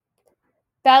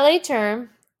Ballet term,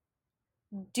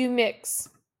 du mix.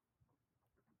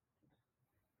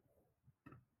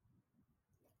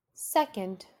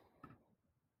 Second.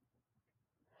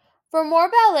 For more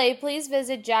ballet, please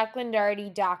visit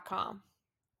jacklyndougherty.com.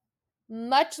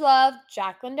 Much love,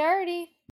 Jacklyn Dougherty.